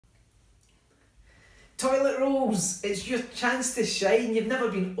Toilet rolls, it's your chance to shine. You've never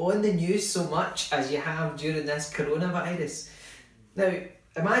been on the news so much as you have during this coronavirus. Now,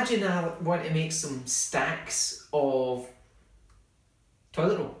 imagine I want to make some stacks of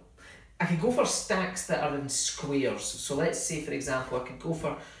toilet roll. I could go for stacks that are in squares. So let's say, for example, I could go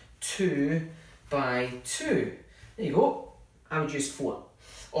for 2 by 2. There you go. I would use 4.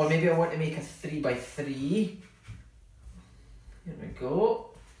 Or maybe I want to make a 3 by 3. Here we go.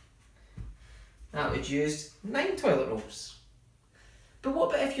 That would use 9 toilet rolls. But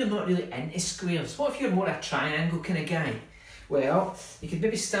what about if you're not really into squares? What if you're more a triangle kind of guy? Well, you could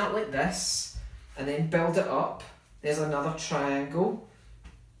maybe start like this and then build it up. There's another triangle.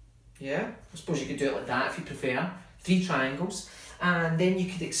 Yeah, I suppose you could do it like that if you prefer. 3 triangles. And then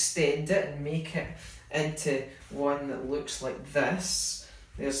you could extend it and make it into one that looks like this.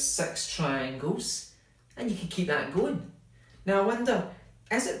 There's 6 triangles. And you could keep that going. Now I wonder,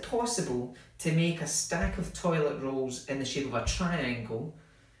 is it possible to make a stack of toilet rolls in the shape of a triangle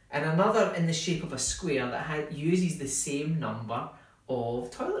and another in the shape of a square that uses the same number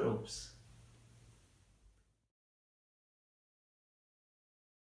of toilet rolls?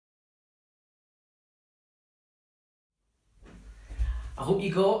 I hope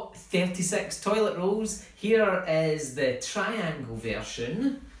you got 36 toilet rolls. Here is the triangle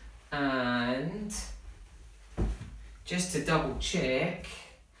version, and just to double check,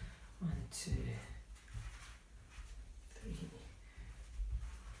 1, 2, 3.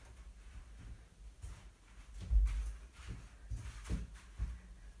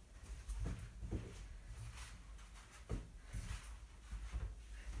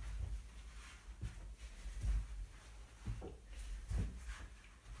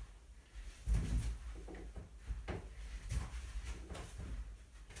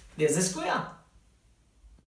 There's a square.